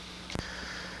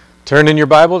Turn in your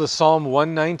Bible to Psalm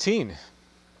 119.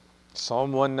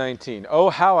 Psalm 119. Oh,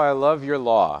 how I love your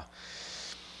law.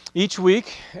 Each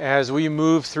week, as we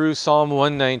move through Psalm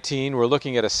 119, we're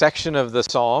looking at a section of the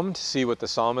psalm to see what the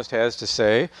psalmist has to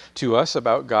say to us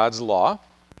about God's law.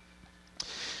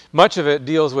 Much of it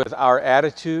deals with our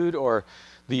attitude or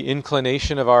the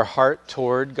inclination of our heart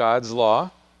toward God's law.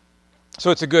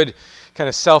 So it's a good kind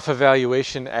of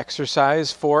self-evaluation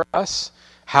exercise for us.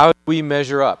 How do we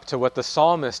measure up to what the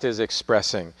psalmist is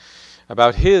expressing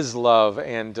about his love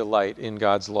and delight in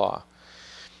God's law?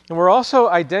 And we're also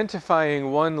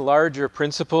identifying one larger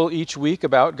principle each week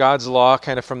about God's law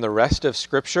kind of from the rest of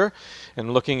Scripture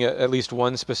and looking at least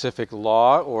one specific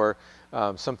law or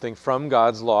something from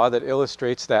God's law that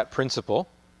illustrates that principle.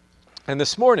 And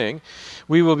this morning,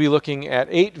 we will be looking at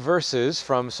 8 verses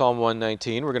from Psalm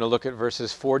 119. We're going to look at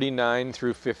verses 49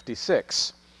 through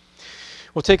 56.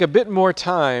 We'll take a bit more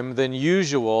time than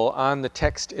usual on the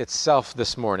text itself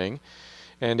this morning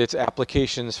and its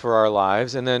applications for our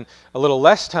lives, and then a little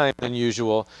less time than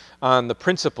usual on the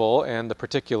principle and the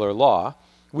particular law.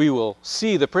 We will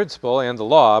see the principle and the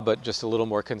law, but just a little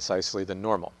more concisely than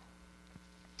normal.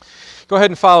 Go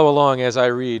ahead and follow along as I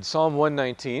read Psalm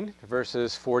 119,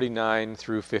 verses 49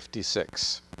 through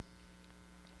 56.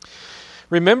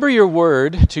 Remember your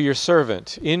word to your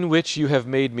servant, in which you have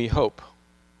made me hope.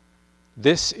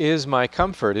 This is my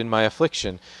comfort in my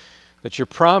affliction, that your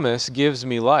promise gives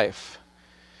me life.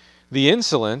 The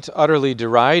insolent utterly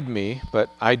deride me, but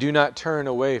I do not turn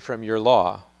away from your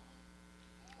law.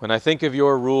 When I think of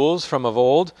your rules from of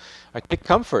old, I take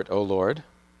comfort, O Lord.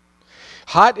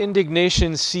 Hot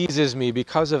indignation seizes me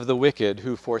because of the wicked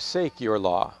who forsake your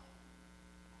law.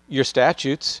 Your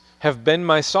statutes have been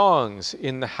my songs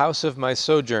in the house of my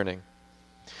sojourning.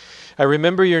 I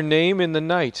remember your name in the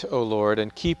night, O Lord,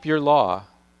 and keep your law.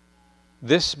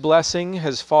 This blessing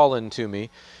has fallen to me,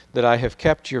 that I have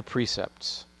kept your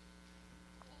precepts.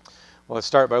 Well, let's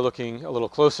start by looking a little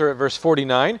closer at verse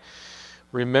 49.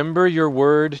 Remember your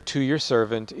word to your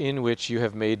servant, in which you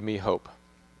have made me hope.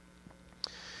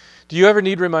 Do you ever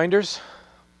need reminders?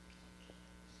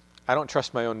 I don't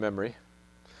trust my own memory.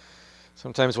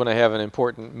 Sometimes when I have an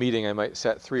important meeting, I might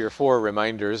set 3 or 4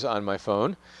 reminders on my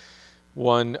phone.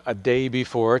 One a day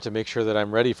before to make sure that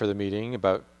I'm ready for the meeting,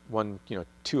 about one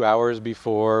 2 hours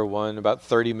before, one about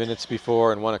 30 minutes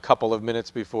before, and one a couple of minutes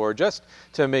before, just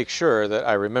to make sure that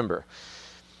I remember.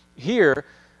 Here,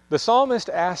 the psalmist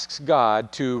asks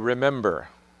God to remember.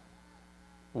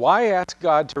 Why ask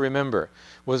God to remember?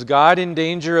 Was God in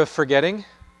danger of forgetting?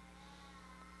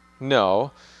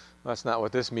 No, that's not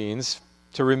what this means.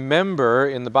 To remember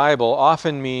in the Bible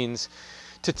often means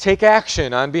to take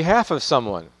action on behalf of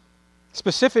someone,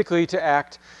 specifically to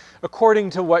act according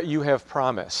to what you have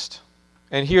promised.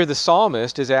 And here the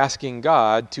psalmist is asking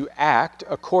God to act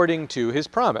according to his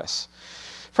promise.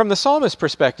 From the psalmist's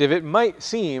perspective, it might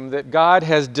seem that God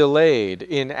has delayed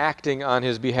in acting on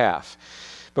his behalf.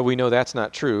 But we know that's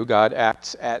not true. God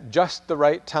acts at just the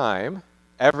right time,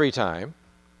 every time.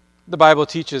 The Bible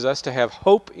teaches us to have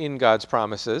hope in God's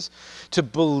promises, to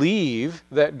believe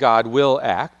that God will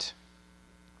act.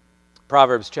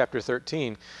 Proverbs chapter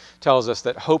 13 tells us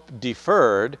that hope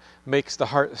deferred makes the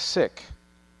heart sick.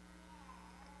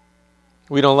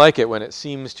 We don't like it when it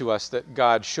seems to us that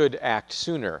God should act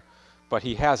sooner, but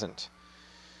he hasn't.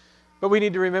 But we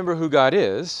need to remember who God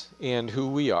is and who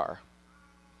we are.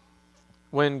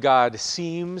 When God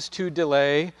seems to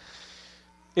delay,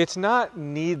 it's not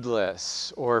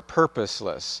needless or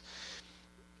purposeless.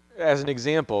 As an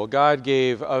example, God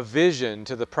gave a vision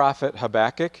to the prophet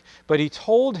Habakkuk, but he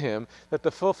told him that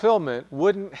the fulfillment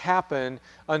wouldn't happen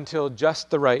until just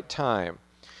the right time.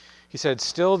 He said,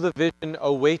 still the vision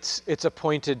awaits its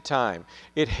appointed time.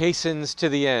 It hastens to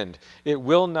the end. It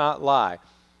will not lie.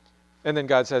 And then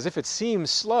God says, if it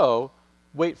seems slow,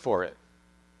 wait for it.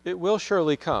 It will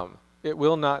surely come. It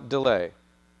will not delay.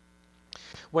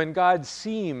 When God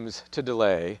seems to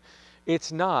delay,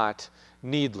 it's not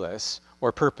needless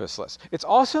or purposeless. It's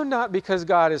also not because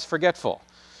God is forgetful.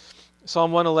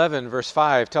 Psalm 111, verse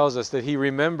 5 tells us that he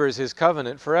remembers his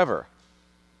covenant forever.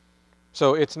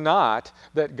 So it's not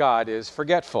that God is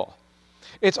forgetful.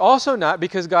 It's also not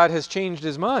because God has changed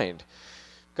his mind.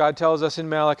 God tells us in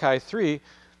Malachi 3,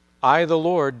 I, the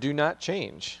Lord, do not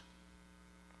change.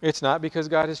 It's not because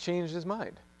God has changed his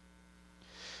mind.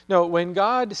 No, when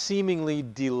God seemingly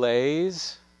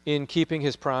delays in keeping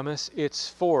his promise, it's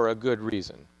for a good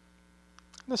reason.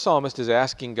 The psalmist is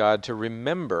asking God to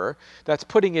remember. That's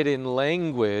putting it in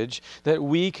language that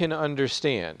we can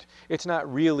understand. It's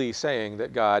not really saying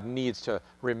that God needs to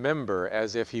remember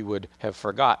as if he would have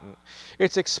forgotten.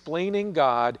 It's explaining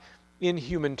God in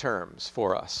human terms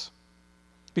for us,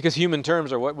 because human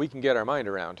terms are what we can get our mind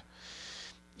around.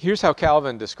 Here's how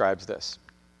Calvin describes this.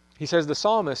 He says the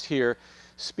psalmist here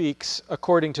speaks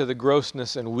according to the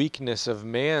grossness and weakness of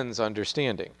man's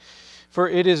understanding. For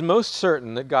it is most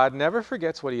certain that God never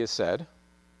forgets what he has said,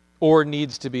 or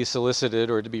needs to be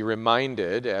solicited or to be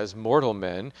reminded as mortal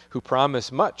men who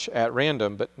promise much at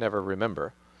random but never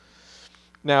remember.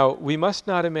 Now, we must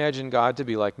not imagine God to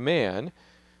be like man,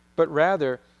 but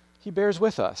rather he bears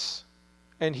with us,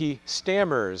 and he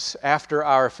stammers after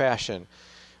our fashion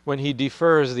when he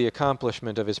defers the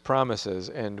accomplishment of his promises,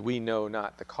 and we know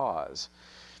not the cause.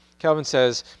 Calvin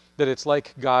says that it's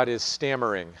like God is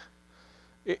stammering,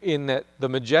 in that the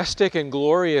majestic and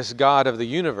glorious God of the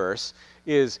universe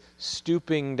is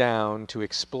stooping down to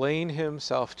explain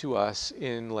himself to us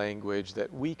in language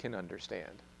that we can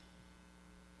understand.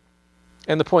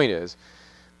 And the point is,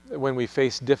 when we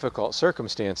face difficult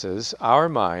circumstances, our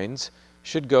minds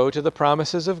should go to the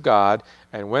promises of God,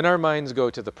 and when our minds go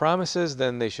to the promises,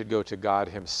 then they should go to God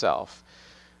himself.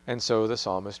 And so the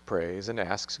psalmist prays and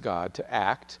asks God to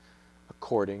act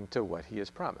according to what he has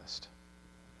promised.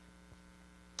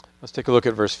 Let's take a look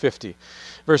at verse 50.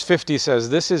 Verse 50 says,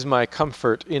 "This is my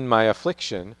comfort in my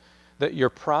affliction, that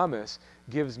your promise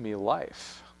gives me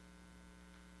life."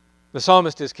 The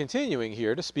psalmist is continuing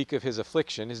here to speak of his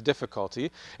affliction, his difficulty,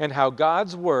 and how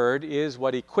God's word is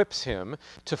what equips him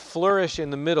to flourish in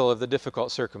the middle of the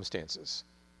difficult circumstances.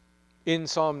 In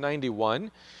Psalm 91,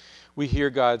 we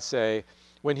hear God say,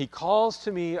 "When he calls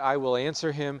to me, I will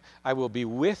answer him. I will be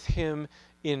with him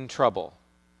in trouble."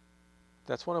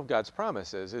 That's one of God's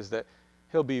promises, is that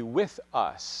he'll be with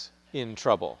us in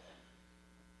trouble,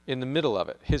 in the middle of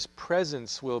it. His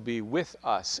presence will be with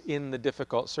us in the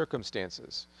difficult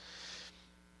circumstances.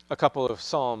 A couple of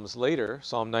psalms later,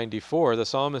 Psalm 94, the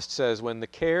psalmist says, "When the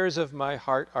cares of my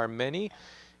heart are many,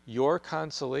 your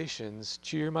consolations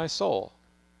cheer my soul."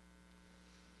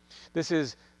 This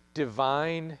is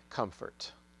divine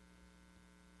comfort.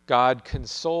 God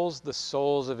consoles the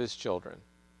souls of his children.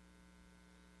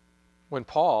 When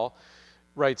Paul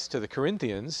writes to the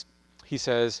Corinthians, he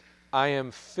says, "I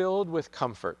am filled with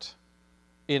comfort.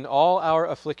 In all our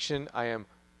affliction, I am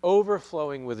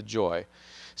overflowing with joy."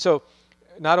 So,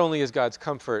 not only is God's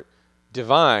comfort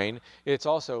divine, it's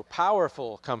also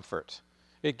powerful comfort.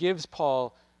 It gives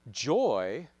Paul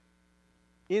joy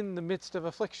in the midst of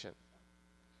affliction.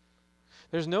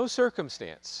 There's no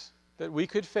circumstance that we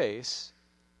could face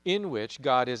in which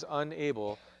God is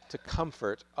unable to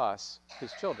comfort us,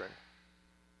 his children.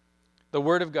 The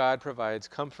Word of God provides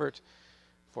comfort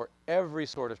for every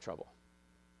sort of trouble.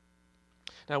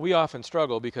 Now, we often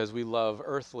struggle because we love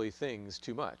earthly things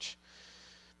too much.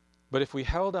 But if we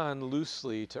held on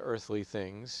loosely to earthly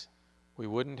things, we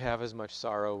wouldn't have as much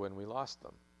sorrow when we lost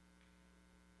them.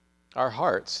 Our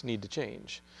hearts need to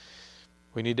change.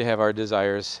 We need to have our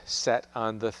desires set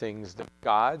on the things that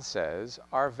God says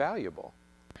are valuable.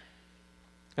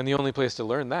 And the only place to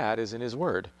learn that is in his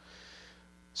Word.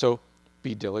 So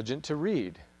be diligent to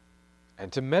read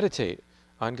and to meditate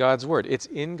on God's Word. It's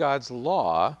in God's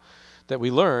law that we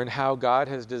learn how God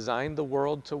has designed the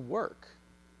world to work,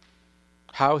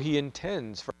 how he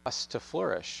intends for us to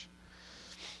flourish.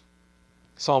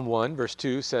 Psalm 1, verse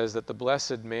 2 says that the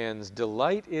blessed man's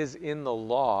delight is in the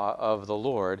law of the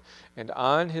Lord, and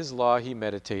on his law he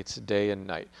meditates day and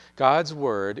night. God's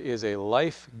Word is a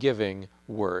life-giving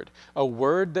Word, a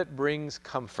Word that brings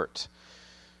comfort.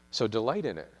 So delight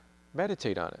in it.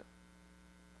 Meditate on it.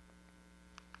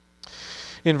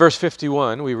 In verse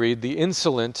 51, we read, "The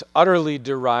insolent utterly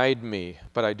deride me,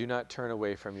 but I do not turn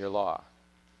away from your law."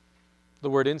 The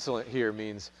word insolent here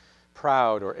means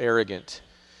proud or arrogant.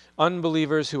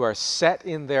 Unbelievers who are set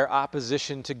in their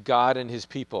opposition to God and his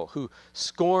people, who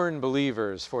scorn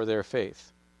believers for their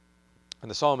faith.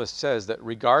 And the psalmist says that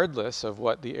regardless of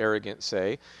what the arrogant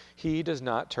say, he does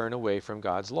not turn away from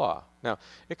God's law. Now,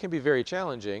 it can be very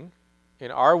challenging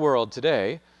in our world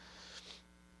today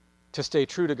to stay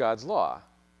true to God's law.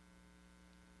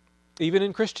 Even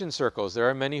in Christian circles, there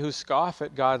are many who scoff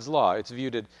at God's law. It's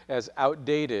viewed as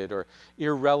outdated or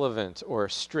irrelevant or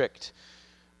strict.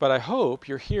 But I hope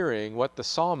you're hearing what the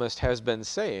psalmist has been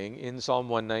saying in Psalm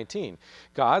 119.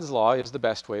 God's law is the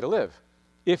best way to live.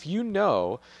 If you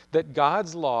know that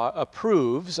God's law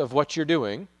approves of what you're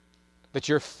doing, that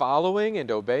you're following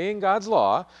and obeying God's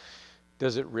law,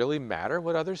 does it really matter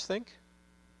what others think?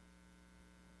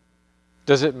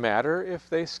 Does it matter if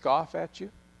they scoff at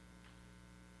you?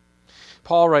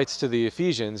 Paul writes to the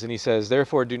Ephesians and he says,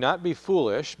 "Therefore do not be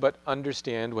foolish, but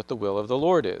understand what the will of the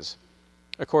Lord is."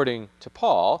 According to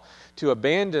Paul, to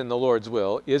abandon the Lord's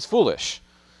will is foolish,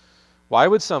 Why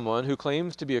would someone who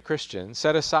claims to be a Christian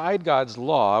set aside God's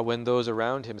law when those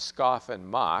around him scoff and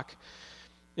mock?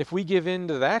 If we give in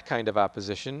to that kind of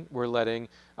opposition, we're letting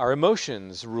our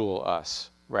emotions rule us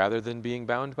rather than being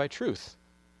bound by truth.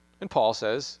 And Paul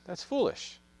says that's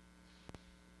foolish.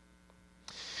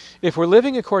 If we're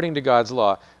living according to God's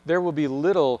law, there will be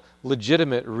little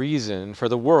legitimate reason for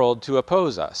the world to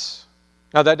oppose us.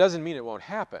 Now, that doesn't mean it won't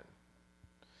happen,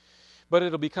 but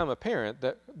it'll become apparent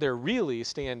that they're really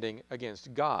standing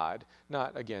against God,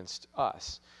 not against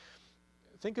us.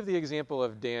 Think of the example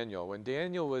of Daniel. When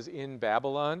Daniel was in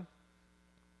Babylon,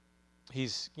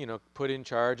 he's, put in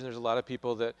charge, and there's a lot of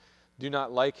people that do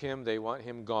not like him. They want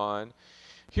him gone.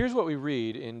 Here's what we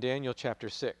read in Daniel chapter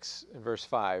 6, verse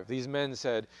 5. These men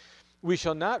said, "We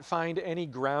shall not find any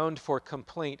ground for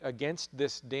complaint against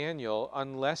this Daniel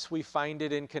unless we find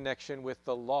it in connection with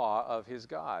the law of his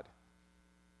God."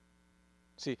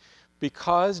 See,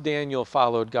 because Daniel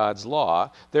followed God's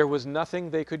law, there was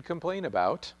nothing they could complain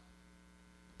about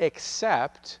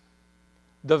except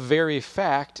the very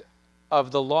fact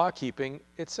of the law keeping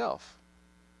itself.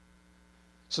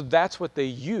 So that's what they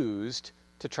used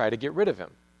to try to get rid of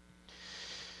him.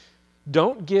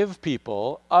 Don't give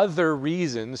people other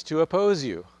reasons to oppose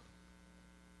you.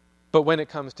 But when it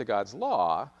comes to God's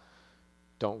law,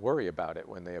 don't worry about it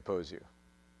when they oppose you.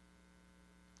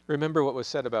 Remember what was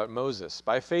said about Moses.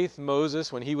 By faith,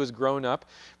 Moses, when he was grown up,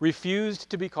 refused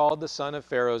to be called the son of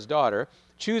Pharaoh's daughter,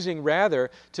 choosing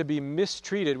rather to be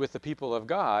mistreated with the people of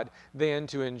God than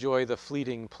to enjoy the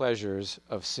fleeting pleasures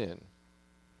of sin.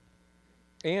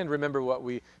 And remember what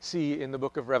we see in the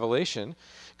book of Revelation.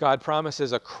 God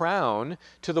promises a crown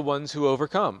to the ones who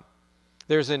overcome.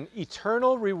 There's an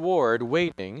eternal reward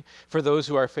waiting for those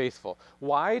who are faithful.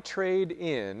 Why trade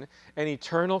in an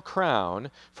eternal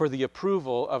crown for the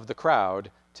approval of the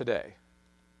crowd today?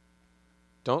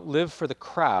 Don't live for the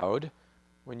crowd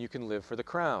when you can live for the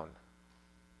crown.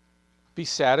 Be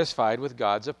satisfied with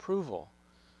God's approval.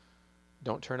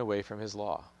 Don't turn away from his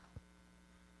law.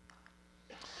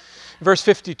 Verse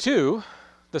 52,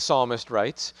 the psalmist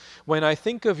writes, "When I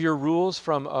think of your rules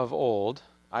from of old,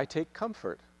 I take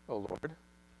comfort, O Lord."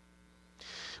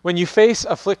 When you face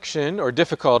affliction or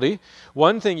difficulty,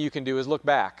 one thing you can do is look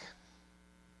back.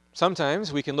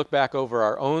 Sometimes we can look back over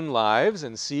our own lives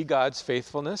and see God's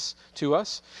faithfulness to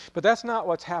us, but that's not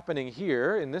what's happening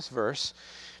here in this verse.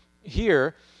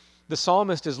 Here, the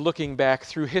psalmist is looking back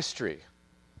through history.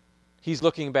 He's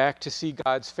looking back to see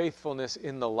God's faithfulness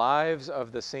in the lives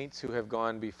of the saints who have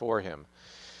gone before him.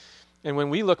 And when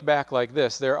we look back like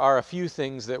this, there are a few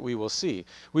things that we will see.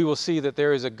 We will see that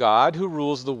there is a God who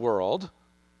rules the world,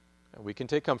 and we can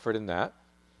take comfort in that.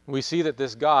 We see that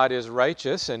this God is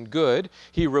righteous and good.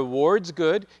 He rewards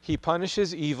good. He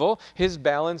punishes evil. His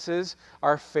balances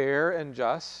are fair and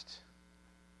just.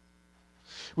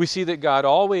 We see that God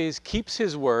always keeps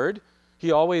his word.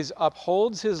 He always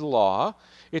upholds his law.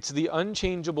 It's the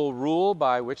unchangeable rule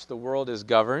by which the world is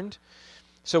governed.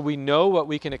 So we know what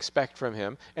we can expect from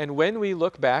him. And when we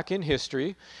look back in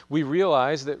history, we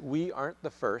realize that we aren't the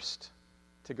first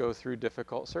to go through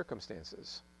difficult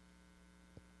circumstances.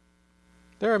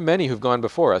 There are many who've gone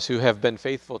before us who have been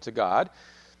faithful to God,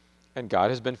 and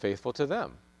God has been faithful to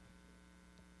them.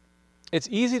 It's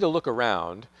easy to look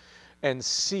around and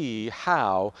see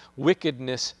how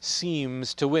wickedness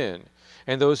seems to win,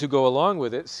 and those who go along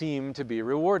with it seem to be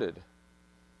rewarded.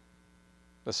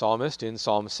 The psalmist in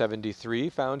Psalm 73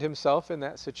 found himself in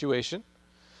that situation.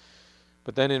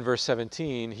 But then in verse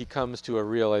 17, he comes to a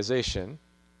realization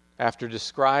after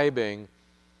describing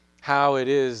how it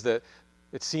is that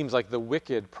it seems like the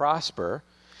wicked prosper.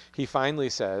 He finally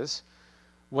says,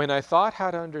 "When I thought how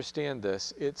to understand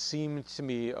this, it seemed to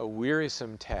me a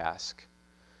wearisome task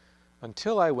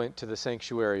until I went to the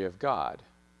sanctuary of God.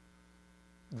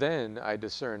 Then I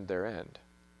discerned their end."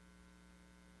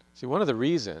 See, one of the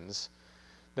reasons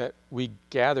that we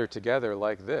gather together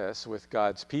like this with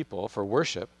God's people for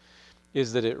worship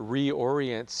is that it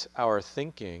reorients our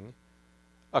thinking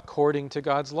according to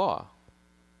God's law.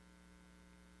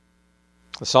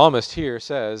 The psalmist here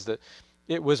says that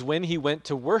it was when he went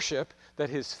to worship that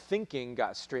his thinking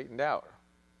got straightened out.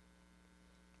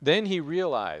 Then he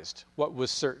realized what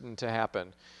was certain to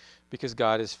happen, because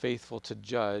God is faithful to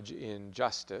judge in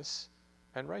justice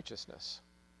and righteousness.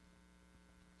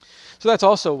 So that's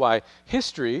also why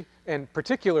history, and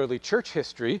particularly church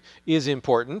history, is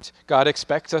important. God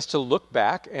expects us to look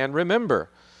back and remember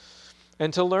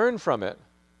and to learn from it.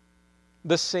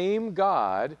 The same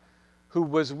God who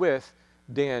was with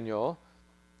Daniel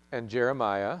and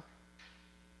Jeremiah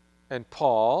and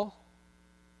Paul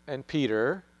and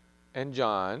Peter and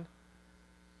John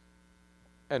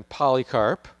and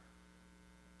Polycarp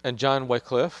and John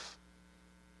Wycliffe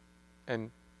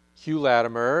and Hugh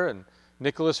Latimer and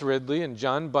Nicholas Ridley and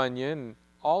John Bunyan, and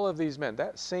all of these men,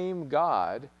 that same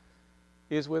God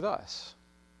is with us.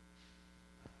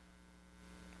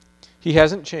 He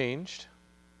hasn't changed,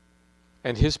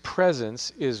 and his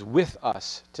presence is with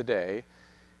us today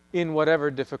in whatever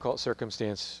difficult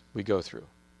circumstance we go through.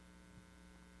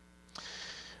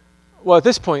 Well, at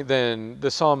this point then, the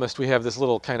psalmist, we have this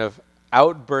little kind of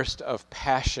outburst of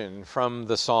passion from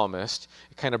the psalmist.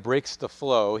 It kind of breaks the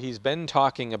flow. He's been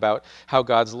talking about how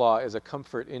God's law is a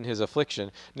comfort in his affliction.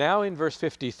 Now in verse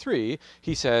 53,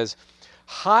 he says,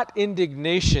 "Hot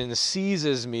indignation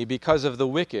seizes me because of the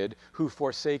wicked who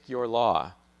forsake your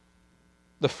law."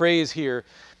 The phrase here,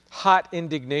 hot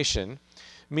indignation,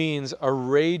 means a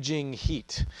raging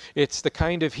heat. It's the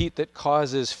kind of heat that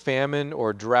causes famine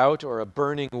or drought or a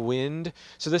burning wind.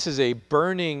 So this is a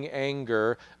burning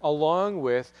anger along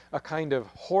with a kind of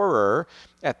horror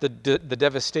at the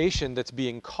devastation that's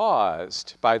being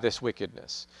caused by this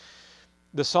wickedness.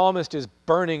 The psalmist is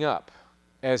burning up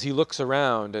as he looks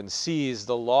around and sees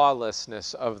the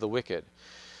lawlessness of the wicked.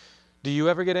 Do you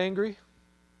ever get angry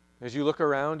as you look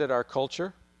around at our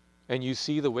culture and you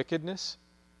see the wickedness?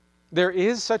 There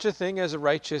is such a thing as a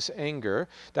righteous anger.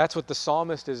 That's what the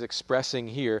psalmist is expressing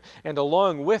here. And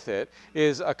along with it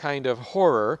is a kind of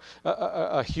horror,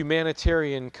 a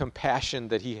humanitarian compassion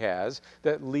that he has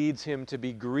that leads him to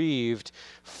be grieved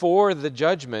for the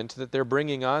judgment that they're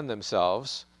bringing on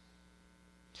themselves.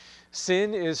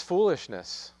 Sin is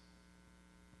foolishness.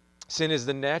 Sin is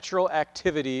the natural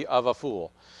activity of a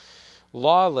fool.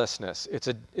 Lawlessness,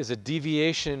 is a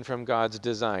deviation from God's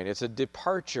design. It's a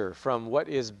departure from what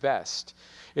is best.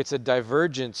 It's a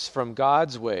divergence from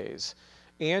God's ways,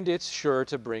 and it's sure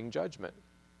to bring judgment.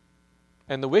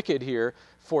 And the wicked here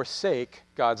forsake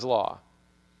God's law.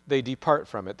 They depart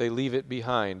from it. They leave it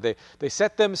behind. They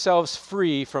set themselves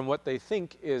free from what they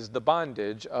think is the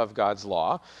bondage of God's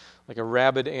law, like a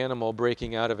rabid animal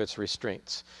breaking out of its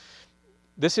restraints.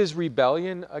 This is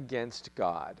rebellion against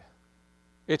God.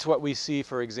 It's what we see,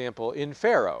 for example, in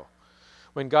Pharaoh.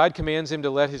 When God commands him to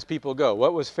let his people go,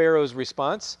 what was Pharaoh's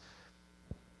response?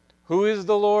 "Who is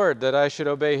the Lord that I should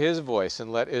obey his voice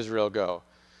and let Israel go?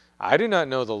 I do not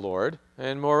know the Lord,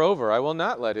 and moreover, I will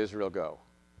not let Israel go."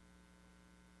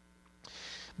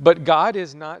 But God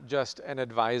is not just an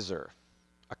advisor,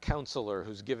 a counselor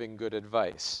who's giving good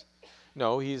advice.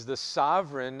 No, he's the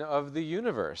sovereign of the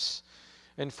universe.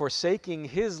 And forsaking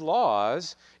his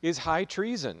laws is high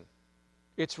treason.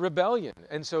 It's rebellion.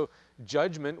 And so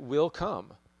judgment will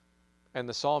come. And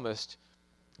the psalmist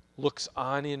looks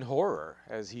on in horror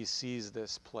as he sees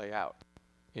this play out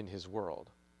in his world.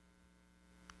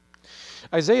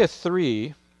 Isaiah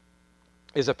 3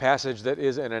 is a passage that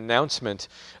is an announcement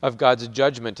of God's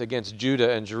judgment against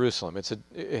Judah and Jerusalem.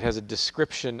 It has a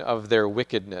description of their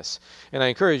wickedness. And I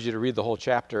encourage you to read the whole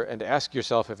chapter and to ask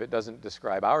yourself if it doesn't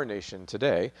describe our nation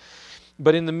today.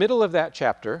 But in the middle of that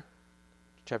chapter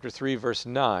 3, verse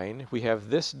 9, we have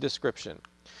this description.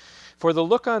 "For the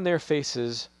look on their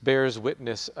faces bears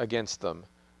witness against them.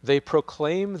 They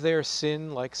proclaim their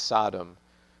sin like Sodom.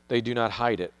 They do not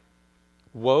hide it.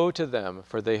 Woe to them,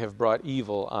 for they have brought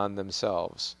evil on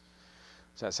themselves."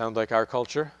 Does that sound like our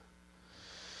culture?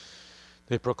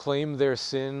 They proclaim their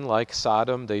sin like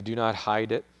Sodom. They do not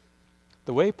hide it.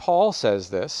 The way Paul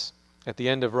says this at the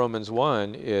end of Romans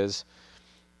 1 is,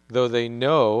 though they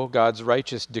know God's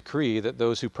righteous decree that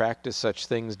those who practice such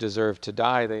things deserve to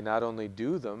die, they not only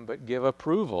do them, but give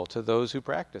approval to those who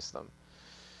practice them.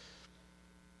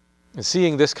 And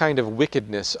seeing this kind of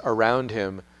wickedness around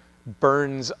him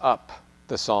burns up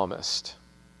the psalmist,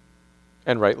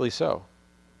 and rightly so.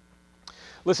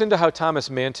 Listen to how Thomas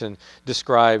Manton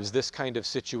describes this kind of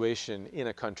situation in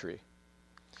a country.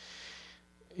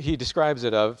 He describes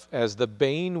it as the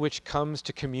bane which comes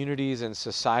to communities and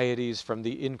societies from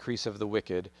the increase of the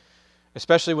wicked,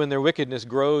 especially when their wickedness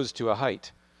grows to a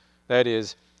height. That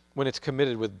is, when it's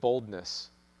committed with boldness.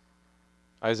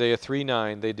 Isaiah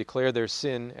 3:9, "They declare their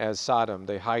sin as Sodom,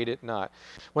 they hide it not."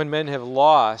 When men have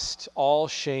lost all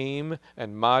shame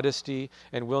and modesty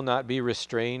and will not be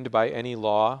restrained by any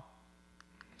law.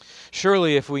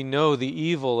 Surely if we know the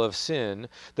evil of sin,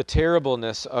 the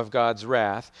terribleness of God's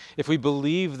wrath, if we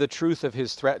believe the truth of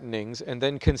his threatenings, and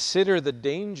then consider the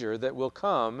danger that will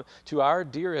come to our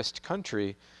dearest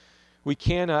country, we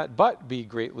cannot but be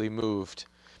greatly moved.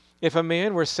 If a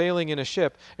man were sailing in a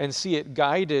ship and see it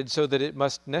guided so that it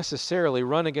must necessarily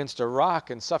run against a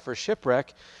rock and suffer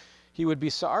shipwreck, he would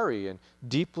be sorry and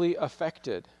deeply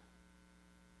affected.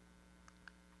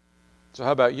 So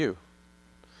how about you?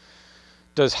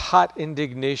 Does hot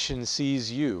indignation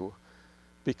seize you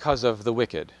because of the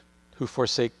wicked who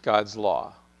forsake God's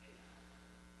law?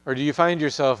 Or do you find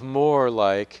yourself more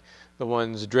like the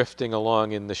ones drifting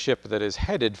along in the ship that is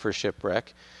headed for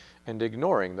shipwreck and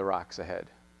ignoring the rocks ahead?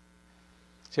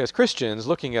 See, as Christians,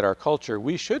 looking at our culture,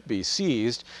 we should be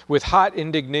seized with hot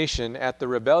indignation at the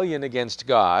rebellion against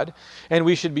God, and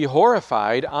we should be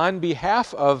horrified on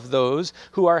behalf of those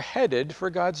who are headed for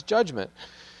God's judgment.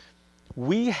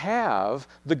 We have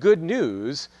the good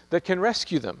news that can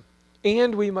rescue them,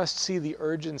 and we must see the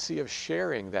urgency of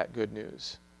sharing that good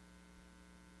news.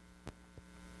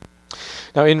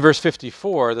 Now, in verse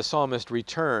 54, the psalmist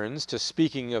returns to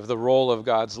speaking of the role of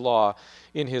God's law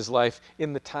in his life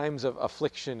in the times of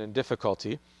affliction and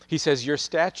difficulty. He says, "Your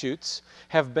statutes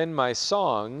have been my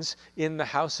songs in the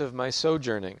house of my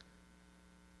sojourning."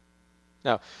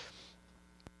 Now,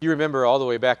 you remember all the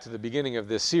way back to the beginning of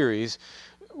this series,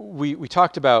 we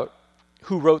talked about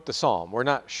who wrote the psalm. We're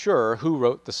not sure who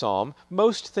wrote the psalm.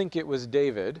 Most think it was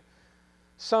David.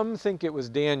 Some think it was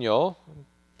Daniel,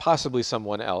 possibly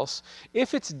someone else.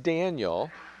 If it's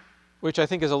Daniel, which I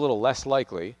think is a little less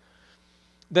likely,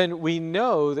 then we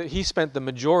know that he spent the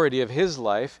majority of his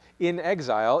life in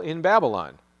exile in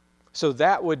Babylon. So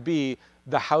that would be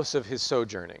the house of his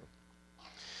sojourning.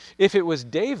 If it was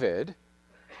David,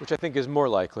 which I think is more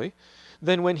likely,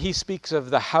 then when he speaks of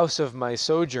the house of my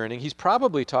sojourning, he's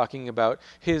probably talking about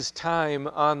his time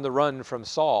on the run from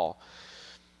Saul.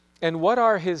 And what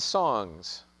are his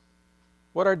songs?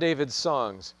 What are David's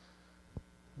songs?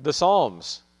 The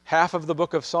Psalms. Half of the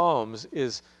book of Psalms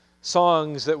is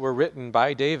songs that were written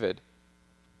by David.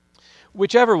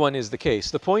 Whichever one is the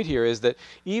case, the point here is that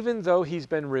even though he's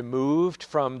been removed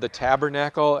from the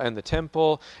tabernacle and the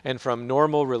temple and from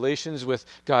normal relations with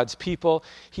God's people,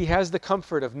 he has the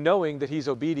comfort of knowing that he's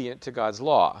obedient to God's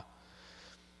law.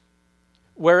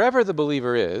 Wherever the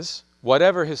believer is,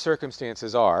 whatever his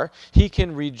circumstances are, he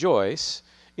can rejoice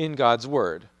in God's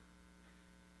word.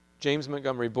 James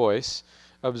Montgomery Boyce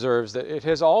observes that it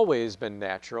has always been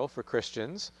natural for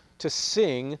Christians to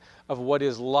sing of what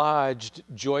is lodged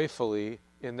joyfully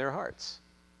in their hearts.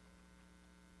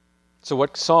 So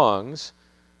what songs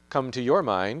come to your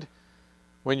mind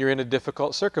when you're in a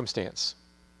difficult circumstance?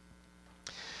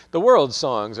 The world's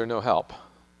songs are no help.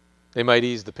 They might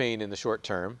ease the pain in the short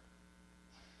term,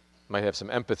 might have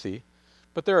some empathy,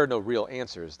 but there are no real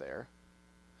answers there.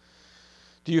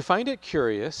 Do you find it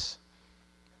curious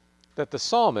that the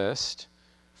psalmist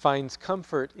finds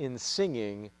comfort in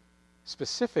singing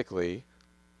specifically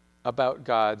about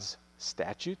God's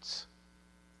statutes?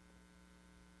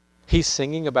 He's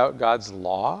singing about God's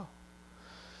law.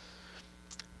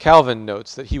 Calvin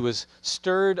notes that he was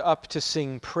stirred up to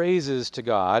sing praises to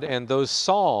God, and those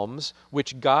psalms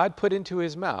which God put into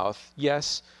his mouth,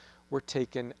 yes, were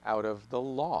taken out of the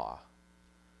law.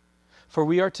 For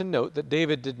we are to note that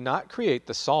David did not create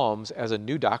the psalms as a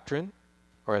new doctrine,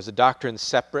 or as a doctrine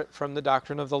separate from the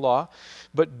doctrine of the law,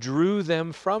 but drew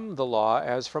them from the law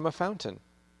as from a fountain.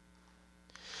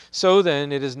 So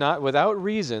then, it is not without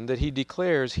reason that he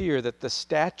declares here that the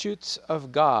statutes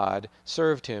of God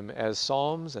served him as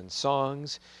psalms and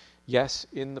songs, yes,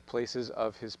 in the places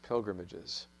of his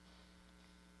pilgrimages.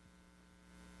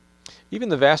 Even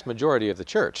the vast majority of the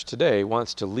church today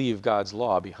wants to leave God's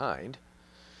law behind.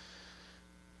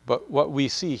 But what we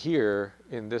see here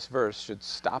in this verse should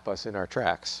stop us in our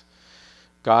tracks.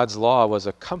 God's law was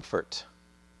a comfort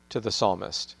to the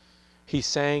psalmist. He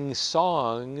sang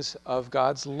songs of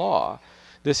God's law.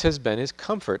 This has been his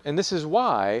comfort. And this is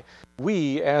why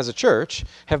we, as a church,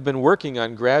 have been working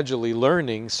on gradually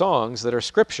learning songs that are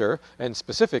Scripture, and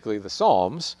specifically the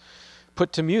Psalms,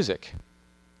 put to music.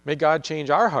 May God change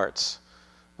our hearts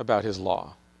about his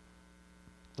law.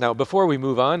 Now, before we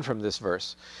move on from this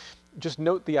verse, just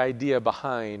note the idea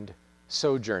behind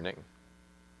sojourning.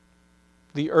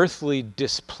 The earthly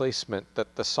displacement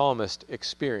that the psalmist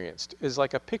experienced is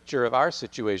like a picture of our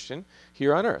situation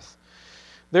here on earth.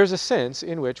 There's a sense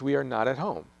in which we are not at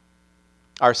home.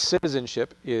 Our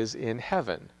citizenship is in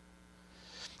heaven.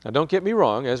 Now, don't get me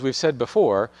wrong, as we've said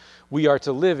before, we are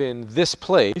to live in this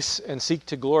place and seek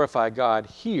to glorify God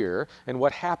here, and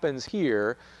what happens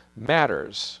here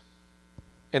matters.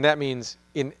 And that means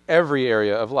in every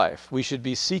area of life. We should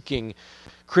be seeking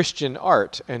Christian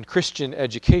art and Christian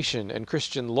education and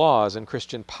Christian laws and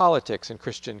Christian politics and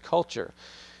Christian culture.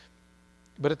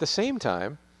 But at the same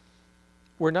time,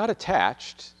 we're not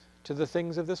attached to the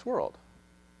things of this world.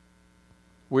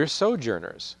 We're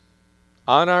sojourners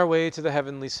on our way to the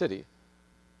heavenly city.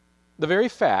 The very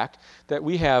fact that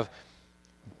we have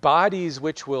bodies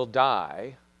which will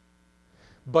die,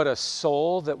 but a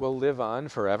soul that will live on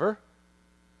forever,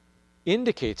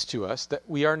 indicates to us that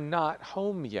we are not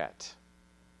home yet.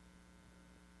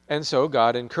 And so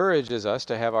God encourages us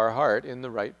to have our heart in the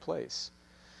right place.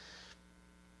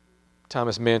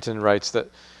 Thomas Manton writes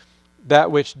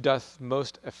that which doth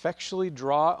most effectually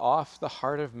draw off the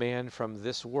heart of man from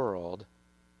this world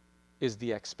is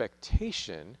the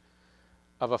expectation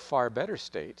of a far better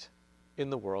state in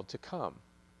the world to come.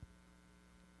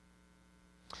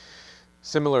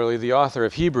 Similarly, the author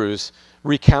of Hebrews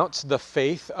recounts the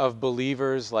faith of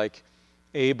believers like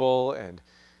Abel and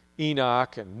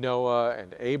Enoch and Noah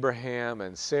and Abraham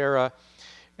and Sarah.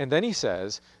 And then he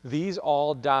says, these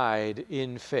all died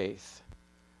in faith,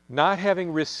 not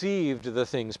having received the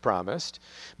things promised,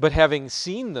 but having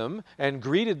seen them and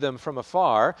greeted them from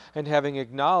afar, and having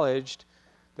acknowledged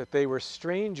that they were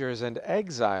strangers and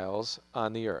exiles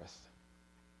on the earth.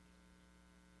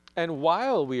 And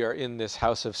while we are in this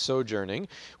house of sojourning,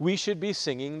 we should be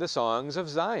singing the songs of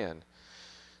Zion,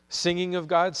 singing of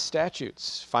God's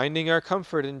statutes, finding our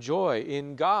comfort and joy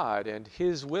in God and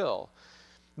His will.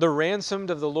 The ransomed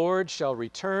of the Lord shall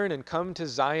return and come to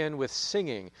Zion with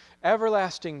singing.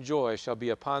 Everlasting joy shall be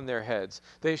upon their heads.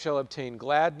 They shall obtain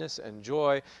gladness and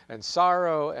joy, and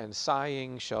sorrow and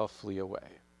sighing shall flee away.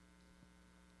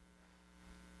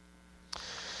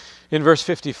 In verse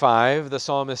 55, the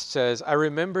psalmist says, I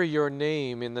remember your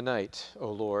name in the night,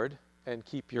 O Lord, and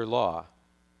keep your law.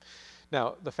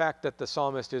 Now, the fact that the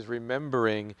psalmist is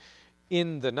remembering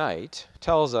in the night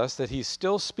tells us that he's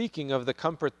still speaking of the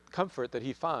comfort that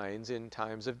he finds in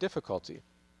times of difficulty.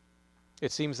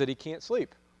 It seems that he can't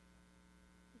sleep.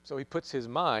 So he puts his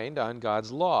mind on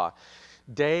God's law.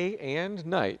 Day and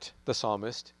night, the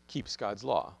psalmist keeps God's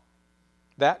law.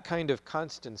 That kind of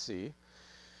constancy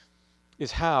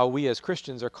is how we as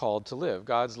Christians are called to live.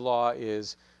 God's law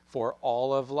is for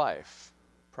all of life.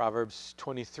 Proverbs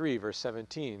 23, verse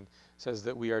 17 says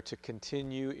that we are to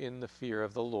continue in the fear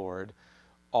of the Lord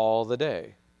all the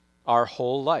day. Our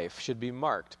whole life should be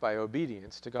marked by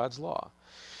obedience to God's law.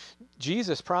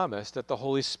 Jesus promised that the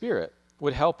Holy Spirit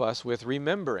would help us with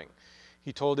remembering.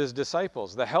 He told his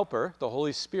disciples, the Helper, the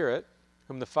Holy Spirit,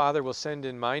 whom the Father will send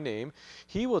in my name,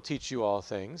 he will teach you all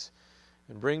things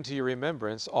and bring to your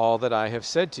remembrance all that I have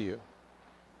said to you.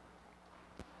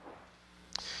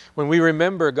 When we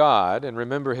remember God and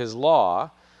remember His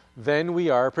law, then we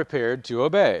are prepared to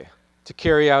obey, to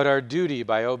carry out our duty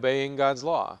by obeying God's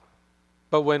law.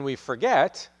 But when we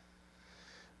forget,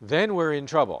 then we're in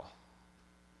trouble.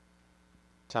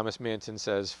 Thomas Manton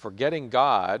says, forgetting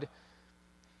God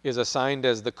is assigned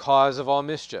as the cause of all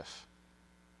mischief,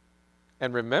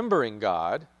 and remembering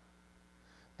God,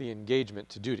 the engagement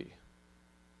to duty.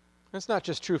 That's not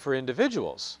just true for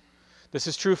individuals. This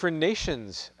is true for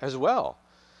nations as well.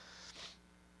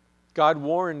 God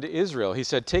warned Israel. He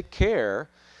said, take care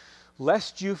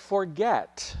lest you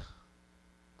forget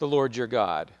the Lord your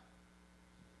God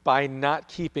by not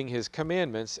keeping His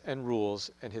commandments and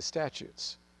rules and His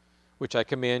statutes, which I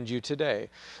command you today.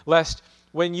 Lest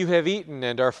when you have eaten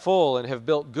and are full and have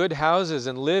built good houses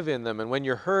and live in them, and when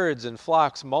your herds and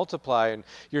flocks multiply, and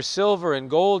your silver and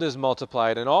gold is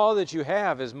multiplied, and all that you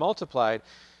have is multiplied,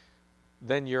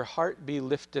 then your heart be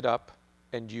lifted up,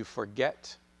 and you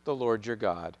forget the Lord your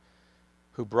God,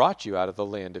 who brought you out of the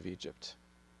land of Egypt.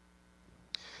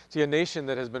 See, a nation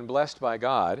that has been blessed by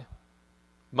God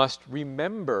must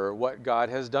remember what God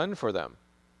has done for them.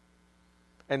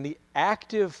 And the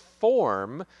active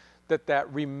form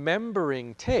that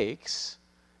remembering takes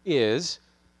is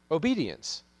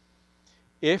obedience.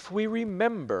 If we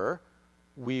remember,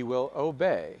 we will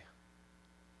obey.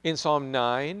 In Psalm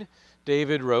 9,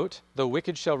 David wrote, the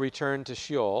wicked shall return to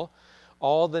Sheol,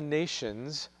 all the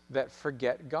nations that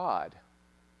forget God.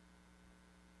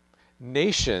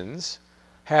 Nations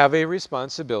have a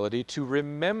responsibility to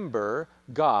remember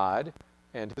God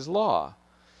and His law.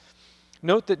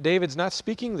 Note that David's not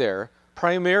speaking there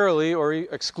primarily or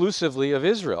exclusively of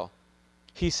Israel.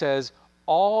 He says,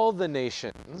 all the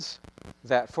nations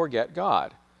that forget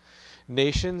God.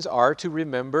 Nations are to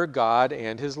remember God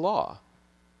and His law.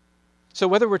 So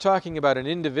whether we're talking about an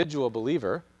individual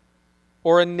believer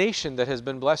or a nation that has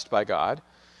been blessed by God,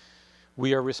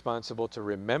 we are responsible to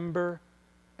remember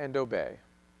and obey.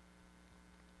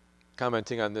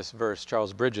 Commenting on this verse,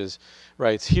 Charles Bridges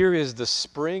writes, here is the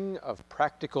spring of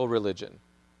practical religion.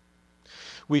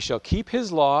 We shall keep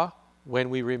His law when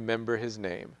we remember His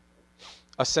name.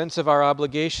 A sense of our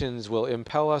obligations will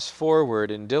impel us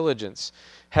forward in diligence,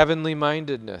 heavenly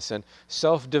mindedness, and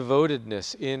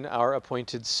self-devotedness in our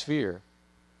appointed sphere.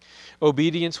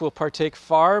 Obedience will partake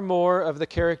far more of the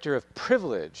character of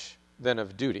privilege than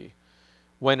of duty,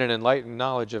 when an enlightened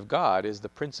knowledge of God is the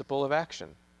principle of action.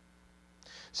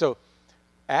 So,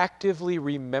 actively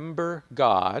remember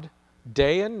God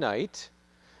day and night,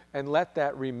 and let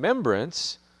that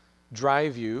remembrance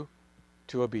drive you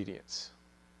to obedience.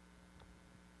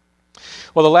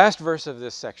 Well, the last verse of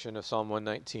this section of Psalm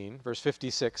 119, verse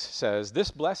 56, says,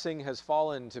 "This blessing has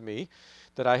fallen to me,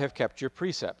 that I have kept your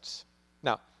precepts."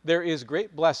 Now, there is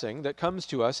great blessing that comes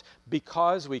to us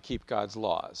because we keep God's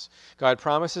laws. God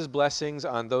promises blessings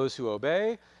on those who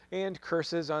obey and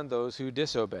curses on those who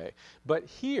disobey. But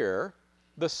here,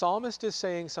 the psalmist is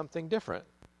saying something different.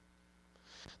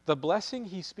 The blessing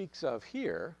he speaks of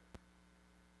here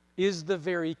is the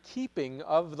very keeping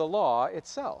of the law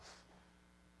itself.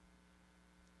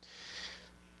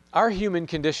 Our human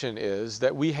condition is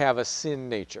that we have a sin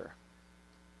nature.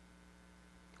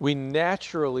 We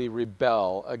naturally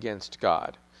rebel against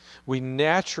God. We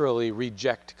naturally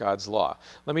reject God's law.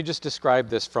 Let me just describe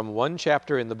this from one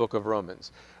chapter in the book of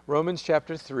Romans. Romans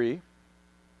chapter 3,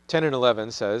 10 and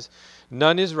 11 says,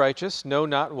 "None is righteous, no,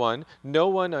 not one. No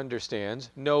one understands,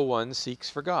 no one seeks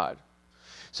for God."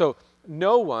 So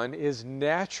no one is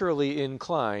naturally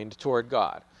inclined toward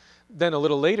God. Then a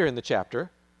little later in the chapter,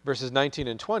 verses 19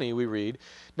 and 20, we read,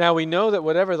 "Now we know that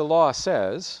whatever the law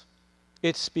says,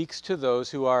 it speaks to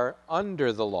those who are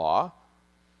under the law,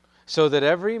 so that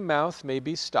every mouth may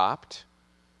be stopped,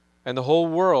 and the whole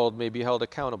world may be held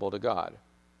accountable to God.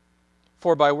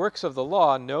 For by works of the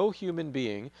law, no human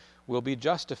being will be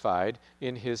justified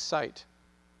in his sight,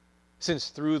 since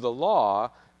through the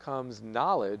law comes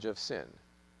knowledge of sin."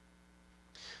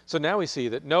 So now we see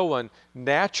that no one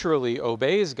naturally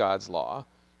obeys God's law.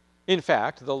 In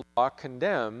fact, the law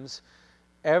condemns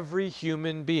every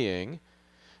human being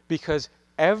because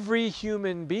every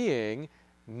human being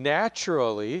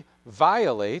naturally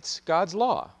violates God's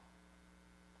law.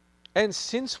 And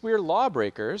since we're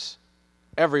lawbreakers,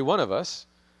 every one of us,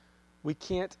 we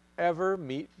can't ever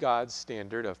meet God's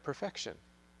standard of perfection.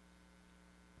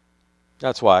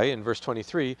 That's why in verse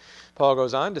 23, Paul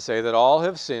goes on to say that all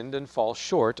have sinned and fall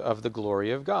short of the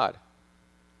glory of God.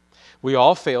 We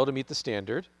all fail to meet the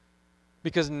standard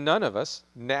because none of us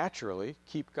naturally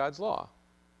keep God's law.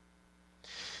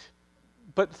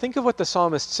 But think of what the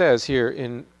psalmist says here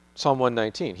in Psalm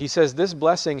 119. He says, "This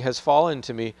blessing has fallen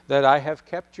to me, that I have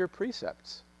kept your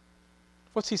precepts."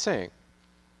 What's he saying?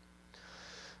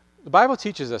 The Bible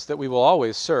teaches us that we will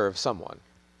always serve someone.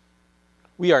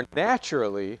 We are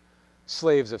naturally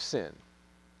slaves of sin.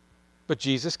 But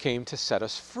Jesus came to set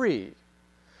us free,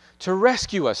 to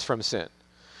rescue us from sin.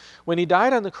 When he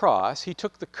died on the cross, he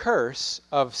took the curse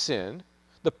of sin,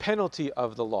 the penalty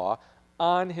of the law,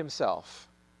 on himself.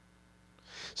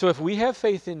 So if we have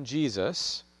faith in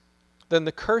Jesus, then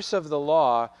the curse of the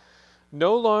law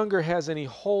no longer has any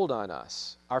hold on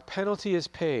us. Our penalty is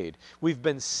paid. We've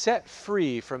been set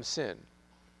free from sin.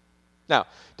 Now,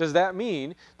 does that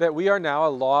mean that we are now a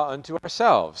law unto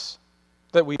ourselves?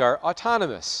 That we are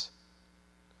autonomous?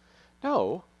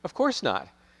 No, of course not.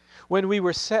 When we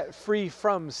were set free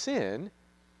from sin,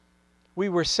 we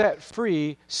were set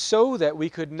free so that we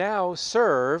could now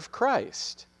serve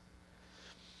Christ.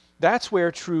 That's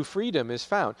where true freedom is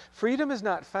found. Freedom is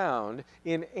not found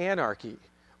in anarchy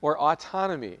or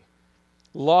autonomy,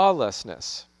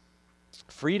 lawlessness.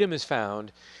 Freedom is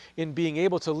found in being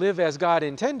able to live as God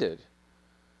intended,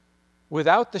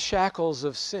 without the shackles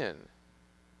of sin.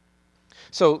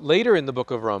 So later in the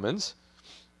book of Romans,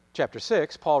 chapter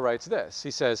 6, Paul writes this. He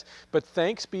says, "But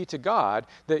thanks be to God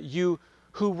that you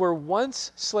who were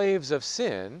once slaves of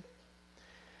sin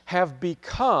have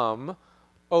become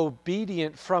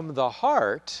obedient from the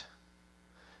heart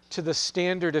to the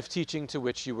standard of teaching to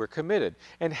which you were committed.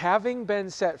 And having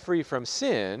been set free from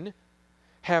sin,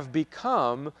 have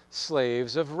become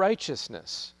slaves of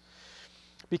righteousness."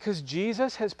 Because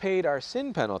Jesus has paid our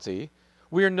sin penalty,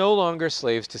 we are no longer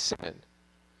slaves to sin.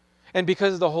 And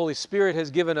because the Holy Spirit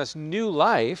has given us new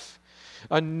life,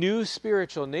 a new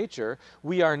spiritual nature,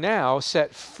 we are now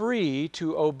set free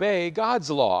to obey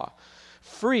God's law.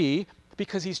 Free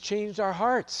because he's changed our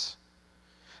hearts.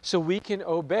 So we can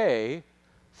obey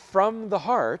from the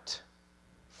heart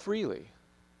freely.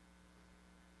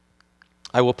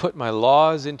 "I will put my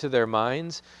laws into their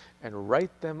minds and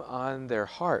write them on their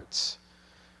hearts.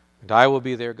 And I will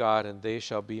be their God, and they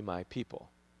shall be my people."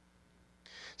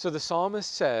 So the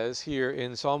psalmist says here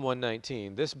in Psalm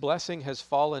 119, "This blessing has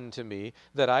fallen to me,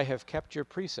 that I have kept your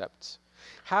precepts."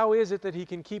 How is it that he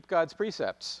can keep God's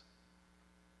precepts?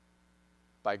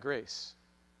 By grace,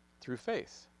 through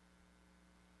faith.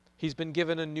 He's been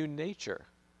given a new nature.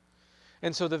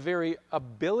 And so the very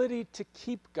ability to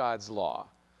keep God's law,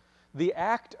 the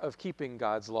act of keeping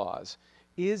God's laws,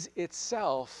 is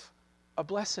itself a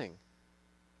blessing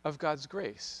of God's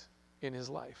grace in his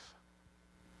life.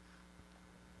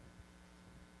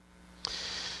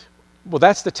 Well,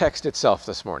 that's the text itself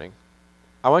this morning.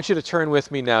 I want you to turn with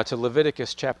me now to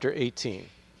Leviticus chapter 18.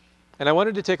 And I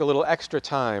wanted to take a little extra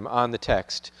time on the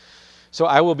text. So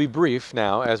I will be brief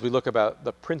now as we look about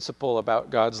the principle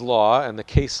about God's law and the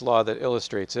case law that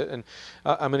illustrates it. And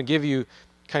I'm going to give you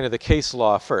kind of the case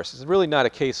law first. It's really not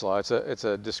a case law. It's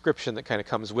a description that kind of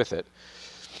comes with it.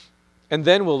 And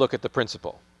then we'll look at the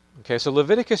principle. Okay, so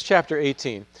Leviticus chapter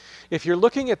 18. If you're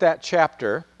looking at that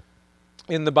chapter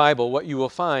in the Bible, what you will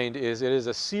find is it is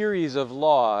a series of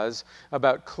laws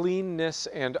about cleanness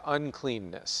and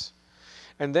uncleanness.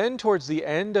 And then towards the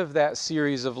end of that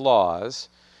series of laws,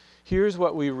 here's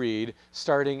what we read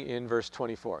starting in verse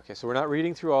 24. Okay, so we're not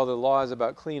reading through all the laws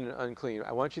about clean and unclean.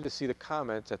 I want you to see the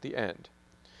comments at the end.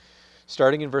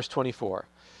 Starting in verse 24.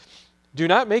 Do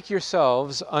not make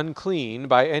yourselves unclean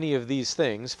by any of these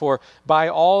things, for by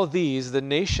all these the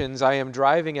nations I am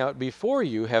driving out before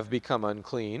you have become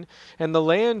unclean, and the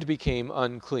land became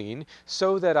unclean,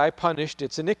 so that I punished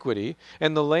its iniquity,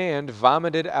 and the land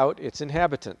vomited out its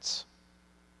inhabitants.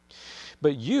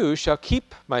 But you shall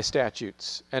keep my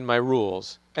statutes and my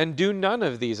rules, and do none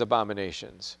of these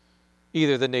abominations,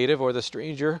 either the native or the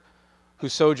stranger who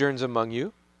sojourns among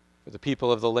you. For the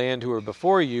people of the land who were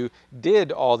before you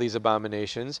did all these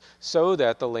abominations, so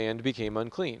that the land became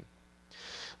unclean.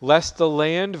 Lest the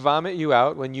land vomit you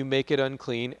out when you make it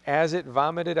unclean, as it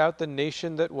vomited out the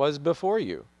nation that was before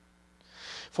you.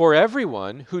 For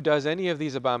everyone who does any of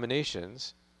these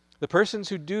abominations, the persons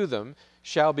who do them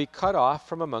shall be cut off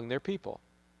from among their people.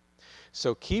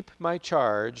 So keep my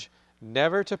charge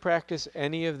never to practice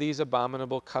any of these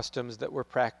abominable customs that were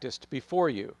practiced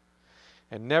before you,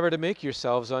 and never to make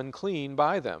yourselves unclean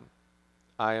by them.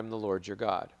 I am the Lord your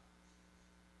God.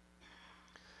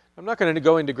 I'm not going to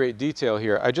go into great detail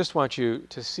here. I just want you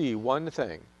to see one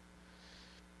thing.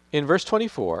 In verse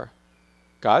 24,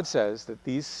 God says that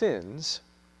these sins,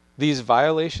 these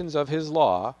violations of his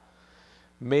law,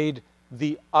 made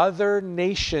the other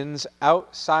nations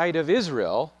outside of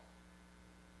Israel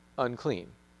unclean.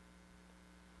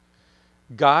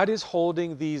 God is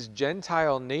holding these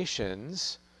Gentile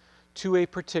nations to a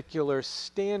particular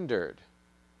standard.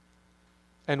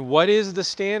 And what is the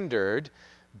standard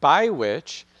by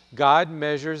which God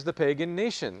measures the pagan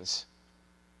nations?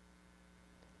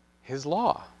 His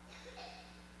law.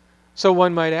 So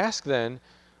one might ask then,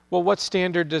 well, what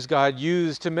standard does God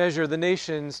use to measure the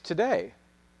nations today?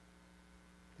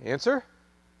 Answer?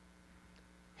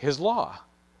 His law.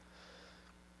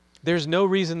 There's no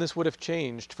reason this would have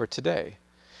changed for today.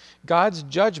 God's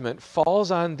judgment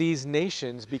falls on these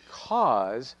nations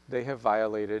because they have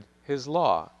violated his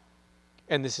law.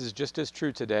 And this is just as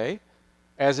true today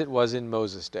as it was in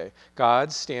Moses' day.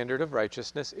 God's standard of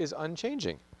righteousness is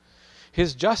unchanging.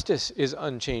 His justice is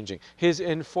unchanging. His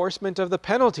enforcement of the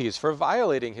penalties for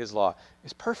violating his law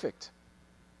is perfect.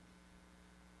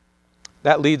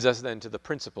 That leads us then to the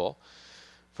principle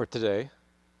for today,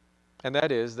 and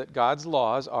that is that God's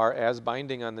laws are as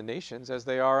binding on the nations as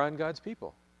they are on God's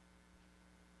people.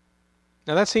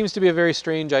 Now that seems to be a very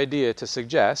strange idea to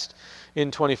suggest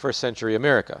in 21st century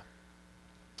America.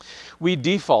 We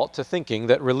default to thinking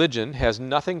that religion has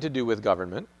nothing to do with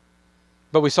government,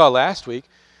 but we saw last week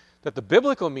that the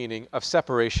biblical meaning of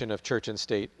separation of church and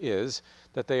state is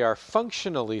that they are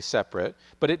functionally separate,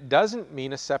 but it doesn't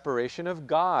mean a separation of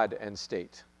God and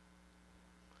state.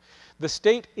 The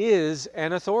state is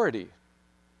an authority.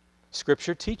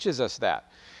 Scripture teaches us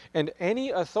that. And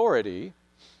any authority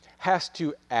has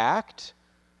to act,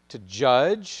 to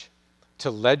judge,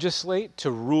 to legislate, to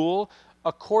rule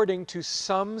according to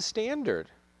some standard.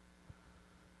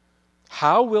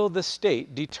 How will the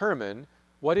state determine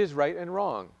what is right and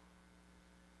wrong?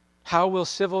 How will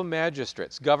civil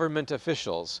magistrates, government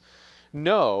officials,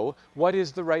 know what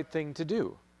is the right thing to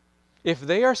do? If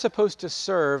they are supposed to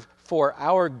serve for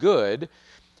our good,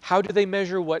 how do they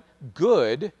measure what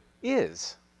good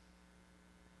is?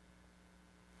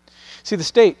 See, the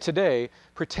state today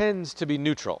pretends to be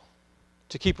neutral,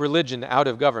 to keep religion out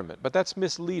of government, but that's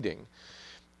misleading.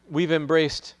 We've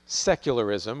embraced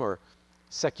secularism or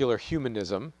secular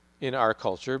humanism in our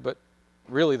culture, but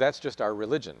really that's just our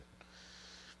religion.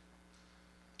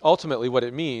 Ultimately, what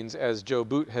it means, as Joe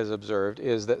Boot has observed,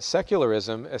 is that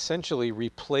secularism essentially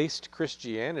replaced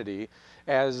Christianity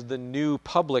as the new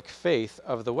public faith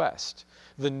of the West,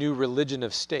 the new religion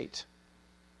of state,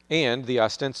 and the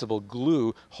ostensible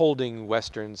glue holding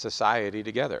Western society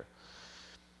together.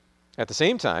 At the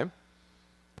same time,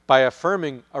 by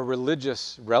affirming a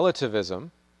religious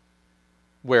relativism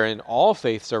wherein all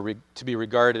faiths are to be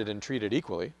regarded and treated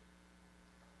equally,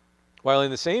 while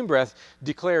in the same breath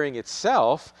declaring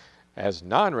itself as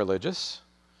non-religious,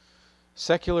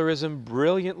 secularism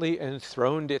brilliantly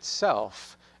enthroned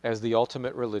itself as the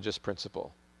ultimate religious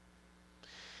principle.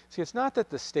 See, it's not that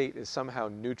the state is somehow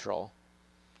neutral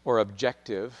or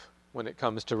objective when it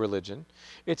comes to religion.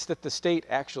 It's that the state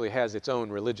actually has its own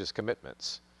religious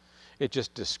commitments. It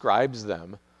just describes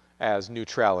them as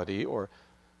neutrality or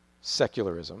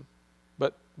secularism,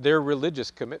 but they're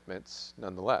religious commitments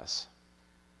nonetheless.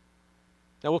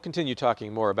 Now, we'll continue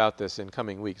talking more about this in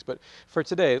coming weeks, but for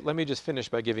today, let me just finish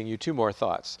by giving you two more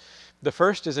thoughts. The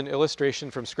first is an illustration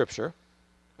from Scripture,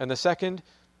 and the second,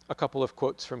 a couple of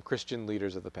quotes from Christian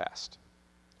leaders of the past.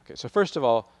 Okay, so first of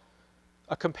all,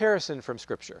 a comparison from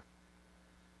Scripture.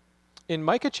 In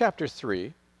Micah chapter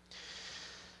 3,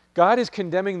 God is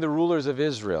condemning the rulers of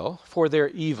Israel for their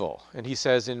evil, and he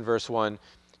says in verse 1,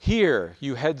 "Hear,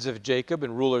 you heads of Jacob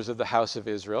and rulers of the house of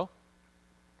Israel.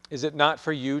 Is it not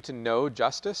for you to know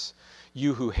justice,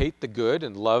 you who hate the good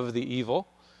and love the evil?"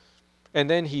 And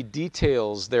then he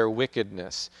details their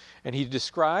wickedness. And he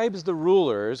describes the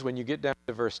rulers, when you get down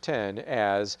to verse 10,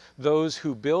 as those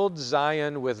who build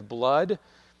Zion with blood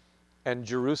and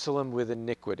Jerusalem with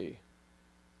iniquity.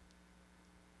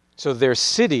 So their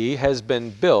city has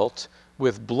been built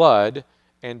with blood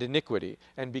and iniquity.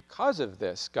 And because of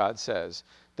this, God says,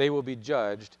 they will be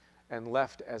judged and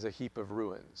left as a heap of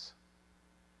ruins.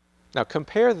 Now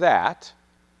compare that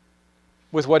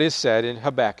with what is said in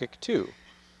Habakkuk 2.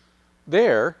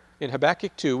 There, in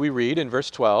Habakkuk 2, we read in verse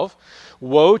 12,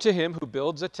 "Woe to him who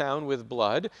builds a town with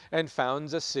blood and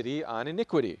founds a city on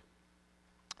iniquity."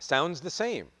 Sounds the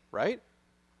same, right?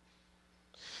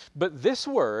 But this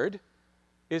word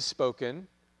is spoken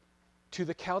to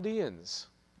the Chaldeans,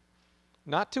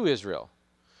 not to Israel.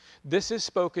 This is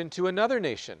spoken to another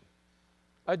nation,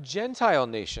 a Gentile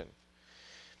nation.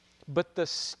 But the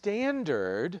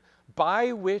standard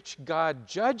by which God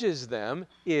judges them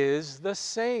is the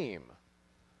same.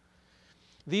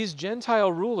 These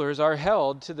Gentile rulers are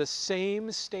held to the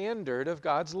same standard of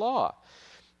God's law.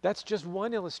 That's just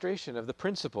one illustration of the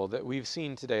principle that we've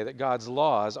seen today, that God's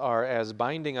laws are as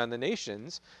binding on the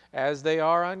nations as they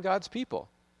are on God's people.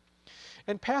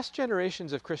 And past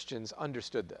generations of Christians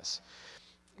understood this.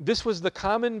 This was the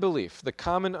common belief, the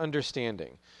common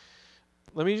understanding.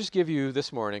 Let me just give you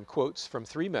this morning quotes from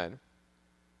three men,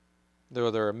 though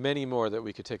there are many more that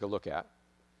we could take a look at.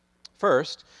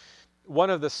 First, one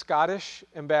of the Scottish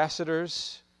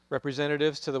ambassadors,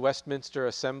 representatives to the Westminster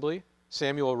Assembly,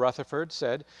 Samuel Rutherford,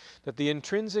 said that the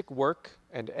intrinsic work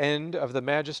and end of the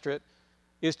magistrate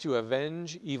is to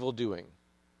avenge evildoing,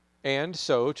 and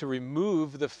so to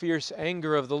remove the fierce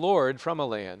anger of the Lord from a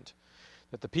land,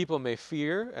 that the people may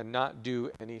fear and not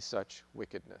do any such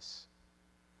wickedness.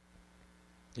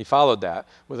 He followed that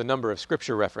with a number of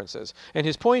scripture references. And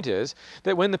his point is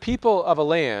that when the people of a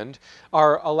land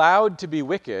are allowed to be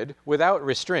wicked without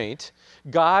restraint,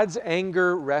 God's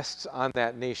anger rests on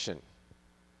that nation.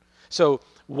 So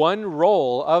one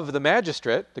role of the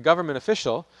magistrate, the government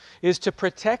official, is to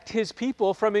protect his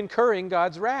people from incurring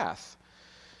God's wrath.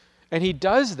 And he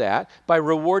does that by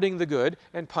rewarding the good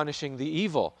and punishing the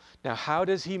evil. Now, how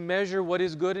does he measure what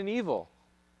is good and evil?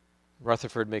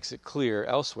 Rutherford makes it clear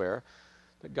elsewhere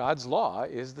that God's law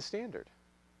is the standard.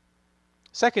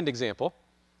 Second example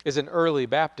is an early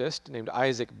Baptist named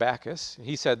Isaac Backus.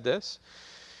 He said this: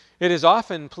 "It is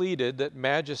often pleaded that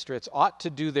magistrates ought to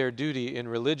do their duty in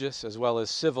religious as well as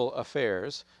civil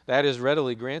affairs. That is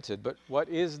readily granted, but what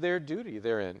is their duty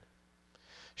therein?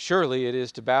 Surely it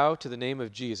is to bow to the name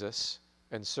of Jesus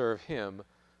and serve him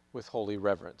with holy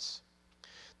reverence."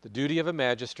 The duty of a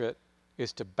magistrate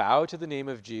is to bow to the name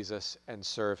of Jesus and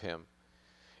serve him.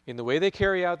 In the way they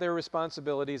carry out their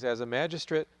responsibilities as a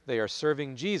magistrate, they are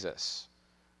serving Jesus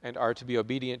and are to be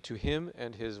obedient to him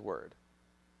and his word.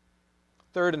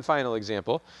 Third and final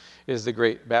example is the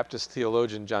great Baptist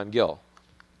theologian John Gill.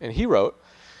 And he wrote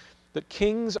that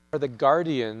kings are the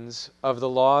guardians of the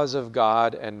laws of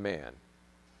God and man.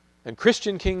 And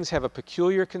Christian kings have a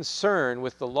peculiar concern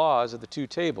with the laws of the two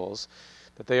tables,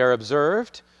 that they are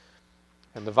observed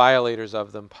and the violators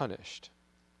of them punished.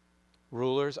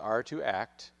 Rulers are to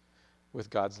act with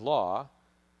God's law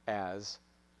as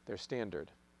their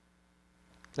standard.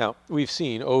 Now, we've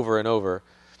seen over and over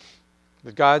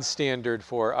that God's standard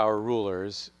for our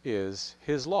rulers is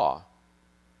his law.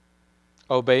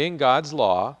 Obeying God's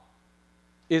law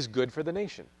is good for the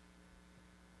nation.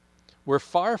 We're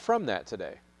far from that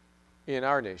today in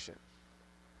our nation.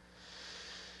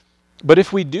 But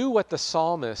if we do what the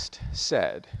psalmist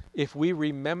said, if we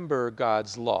remember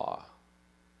God's law,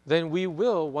 then we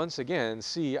will once again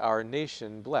see our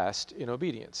nation blessed in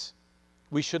obedience.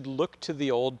 We should look to the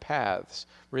old paths,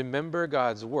 remember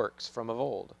God's works from of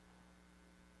old.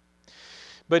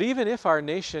 But even if our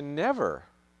nation never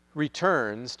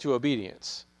returns to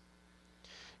obedience,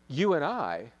 you and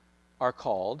I are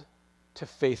called to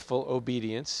faithful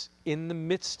obedience in the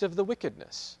midst of the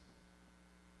wickedness.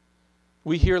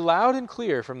 We hear loud and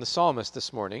clear from the psalmist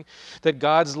this morning that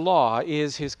God's law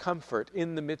is his comfort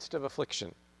in the midst of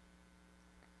affliction.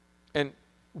 And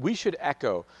we should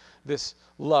echo this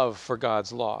love for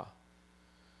God's law.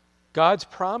 God's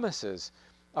promises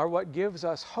are what gives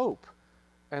us hope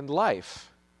and life.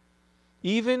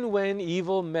 Even when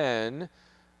evil men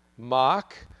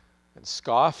mock and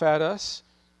scoff at us,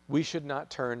 we should not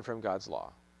turn from God's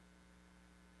law.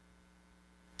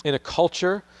 In a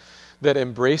culture that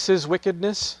embraces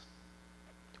wickedness,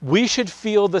 we should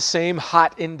feel the same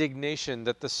hot indignation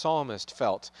that the psalmist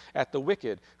felt at the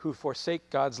wicked who forsake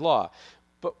God's law.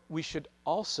 But we should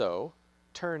also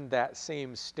turn that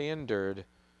same standard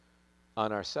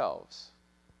on ourselves.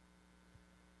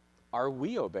 Are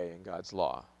we obeying God's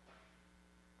law?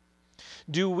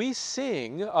 Do we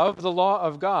sing of the law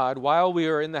of God while we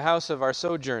are in the house of our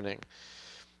sojourning?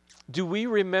 Do we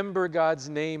remember God's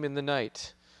name in the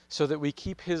night so that we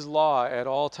keep his law at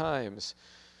all times?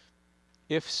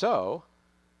 If so,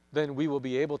 then we will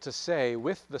be able to say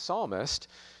with the psalmist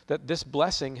that this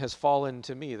blessing has fallen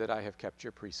to me that I have kept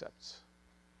your precepts.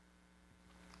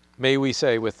 May we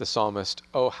say with the psalmist,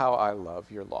 "Oh, how I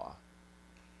love your law."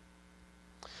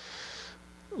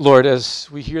 Lord,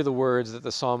 as we hear the words that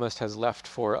the psalmist has left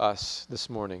for us this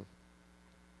morning,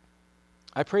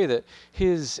 I pray that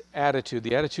his attitude,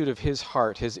 the attitude of his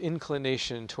heart, his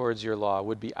inclination towards your law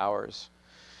would be ours.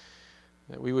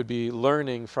 That we would be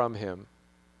learning from him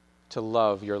to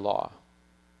love your law.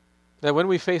 That when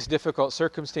we face difficult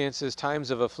circumstances,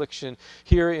 times of affliction,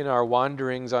 here in our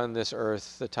wanderings on this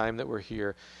earth, the time that we're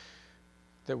here,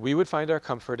 that we would find our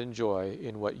comfort and joy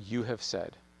in what you have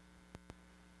said.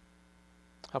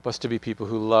 Help us to be people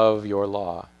who love your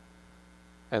law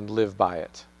and live by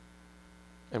it.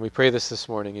 And we pray this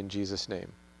morning in Jesus'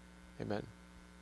 name. Amen.